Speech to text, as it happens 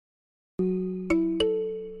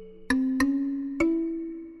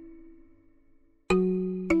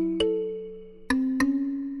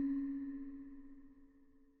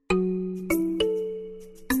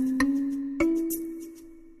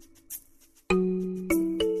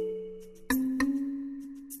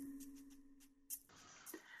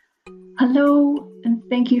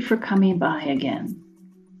thank you for coming by again.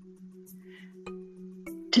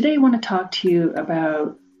 Today I want to talk to you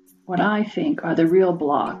about what I think are the real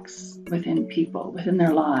blocks within people, within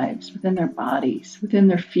their lives, within their bodies, within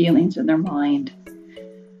their feelings and their mind.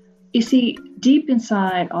 You see, deep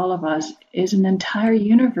inside all of us is an entire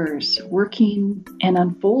universe working and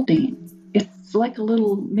unfolding. It's like a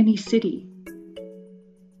little mini city.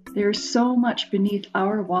 There's so much beneath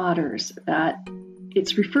our waters that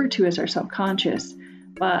it's referred to as our subconscious,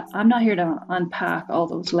 but I'm not here to unpack all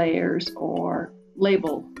those layers or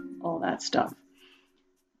label all that stuff.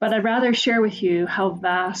 But I'd rather share with you how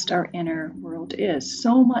vast our inner world is.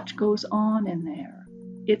 So much goes on in there.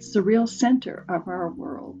 It's the real center of our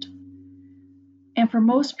world. And for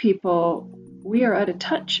most people, we are out of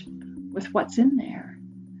touch with what's in there.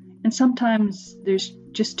 And sometimes there's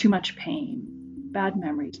just too much pain, bad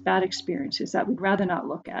memories, bad experiences that we'd rather not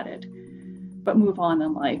look at it, but move on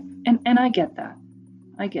in life. And I get that.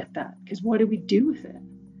 Because what do we do with it?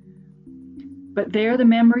 But there the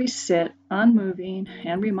memories sit, unmoving,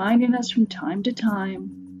 and reminding us from time to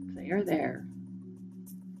time they are there.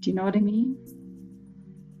 Do you know what I mean?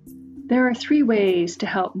 There are 3 ways to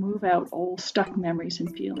help move out old stuck memories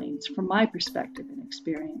and feelings from my perspective and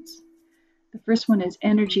experience. The first one is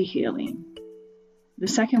energy healing. The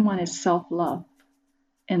second one is self-love.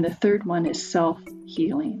 And the third one is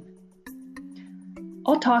self-healing.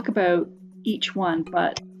 I'll talk about each one,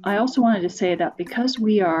 but I also wanted to say that because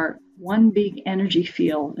we are one big energy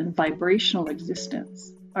field and vibrational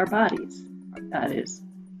existence, our bodies, that is,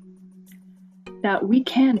 that we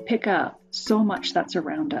can pick up so much that's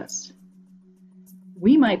around us.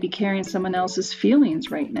 We might be carrying someone else's feelings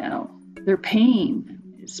right now, their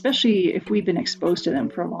pain, especially if we've been exposed to them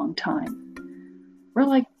for a long time. We're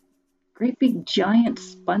like great big giant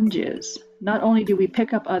sponges. Not only do we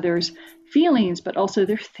pick up others' feelings, but also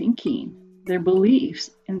their thinking, their beliefs,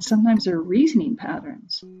 and sometimes their reasoning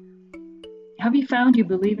patterns. Have you found you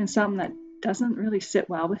believe in something that doesn't really sit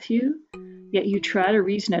well with you, yet you try to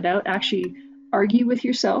reason it out, actually argue with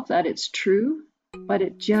yourself that it's true, but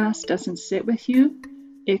it just doesn't sit with you?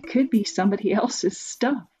 It could be somebody else's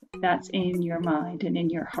stuff that's in your mind and in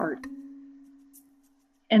your heart.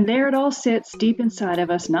 And there it all sits deep inside of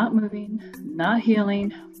us, not moving, not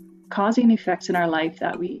healing, causing effects in our life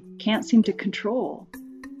that we can't seem to control,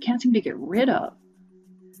 can't seem to get rid of.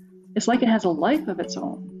 It's like it has a life of its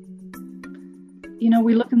own. You know,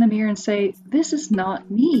 we look in the mirror and say, this is not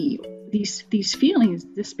me. These feelings,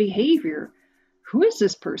 this behavior, who is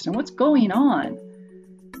this person? What's going on?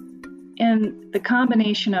 And the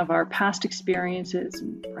combination of our past experiences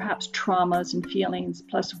and perhaps traumas and feelings,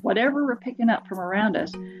 plus whatever we're picking up from around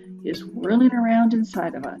us, is whirling around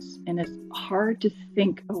inside of us. And it's hard to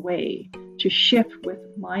think a way to shift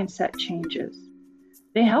with mindset changes.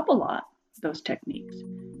 They help a lot, those techniques,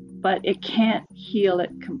 but it can't heal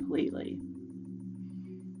it completely.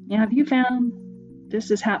 Now, have you found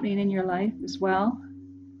this is happening in your life as well?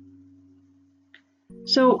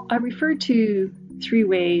 So I refer to 3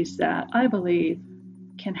 ways that I believe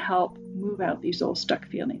can help move out these old stuck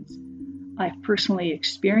feelings. I've personally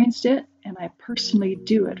experienced it, and I personally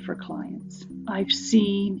do it for clients. I've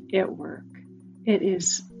seen it work. It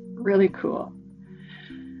is really cool.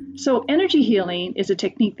 So energy healing is a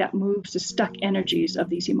technique that moves the stuck energies of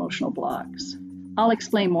these emotional blocks. I'll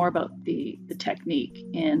explain more about the technique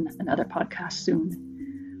in another podcast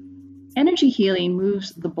soon. Energy healing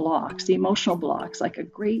moves the blocks, the emotional blocks, like a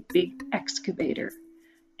great big excavator,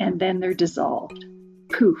 and then they're dissolved.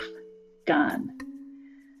 Poof, gone.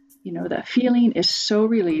 You know, that feeling is so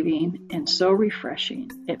relieving and so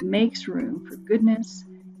refreshing. It makes room for goodness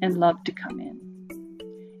and love to come in.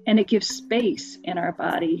 And it gives space in our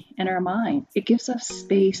body and our mind. It gives us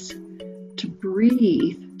space to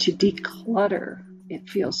breathe, to declutter. It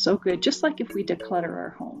feels so good, just like if we declutter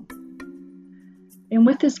our home. And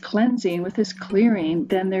with this cleansing, with this clearing,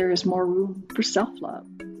 then there is more room for self-love.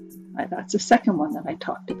 That's the second one that I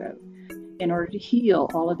talked about, in order to heal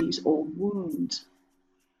all of these old wounds.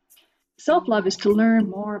 Self-love is to learn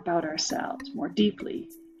more about ourselves more deeply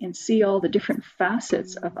and see all the different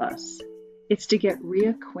facets of us. It's to get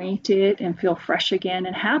reacquainted and feel fresh again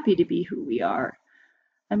and happy to be who we are.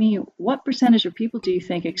 I mean, what percentage of people do you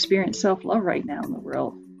think experience self-love right now in the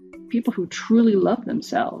world? People who truly love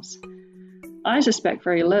themselves. I suspect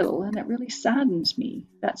very little, and it really saddens me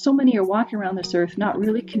that so many are walking around this earth not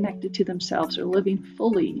really connected to themselves or living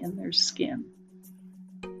fully in their skin.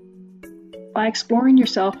 By exploring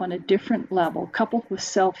yourself on a different level, coupled with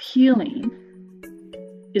self-healing,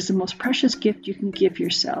 is the most precious gift you can give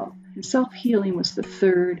yourself. And self-healing was the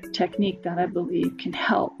third technique that I believe can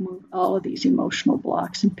help move all of these emotional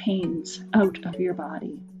blocks and pains out of your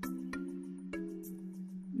body.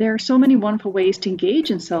 There are so many wonderful ways to engage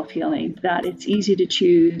in self-healing that it's easy to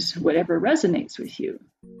choose whatever resonates with you.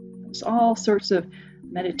 There's all sorts of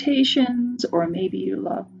meditations, or maybe you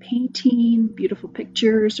love painting beautiful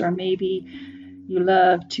pictures, or maybe you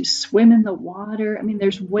love to swim in the water. I mean,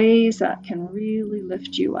 there's ways that can really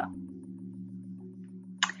lift you up.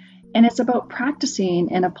 And it's about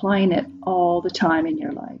practicing and applying it all the time in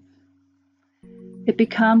your life. It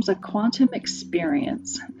becomes a quantum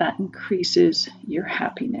experience that increases your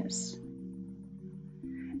happiness.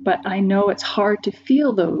 But I know it's hard to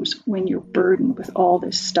feel those when you're burdened with all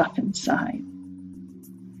this stuff inside.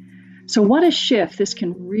 So what a shift this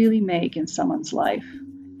can really make in someone's life.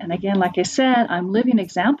 And again, like I said, I'm a living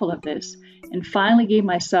example of this, and finally gave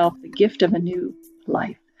myself the gift of a new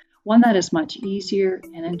life, one that is much easier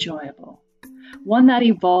and enjoyable, one that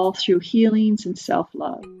evolved through healings and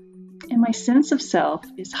self-love. And my sense of self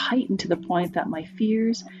is heightened to the point that my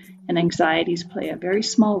fears and anxieties play a very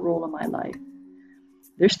small role in my life.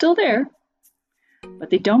 They're still there, but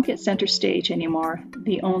they don't get center stage anymore.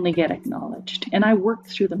 They only get acknowledged, and I work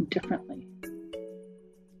through them differently.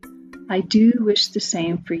 I do wish the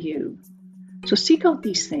same for you. So seek out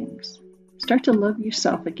these things. Start to love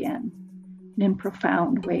yourself again in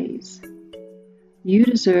profound ways. You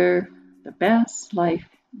deserve the best life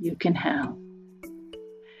you can have.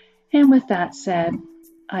 And with that said,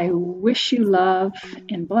 I wish you love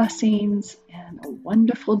and blessings and a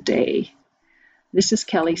wonderful day. This is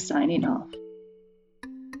Kelly signing off.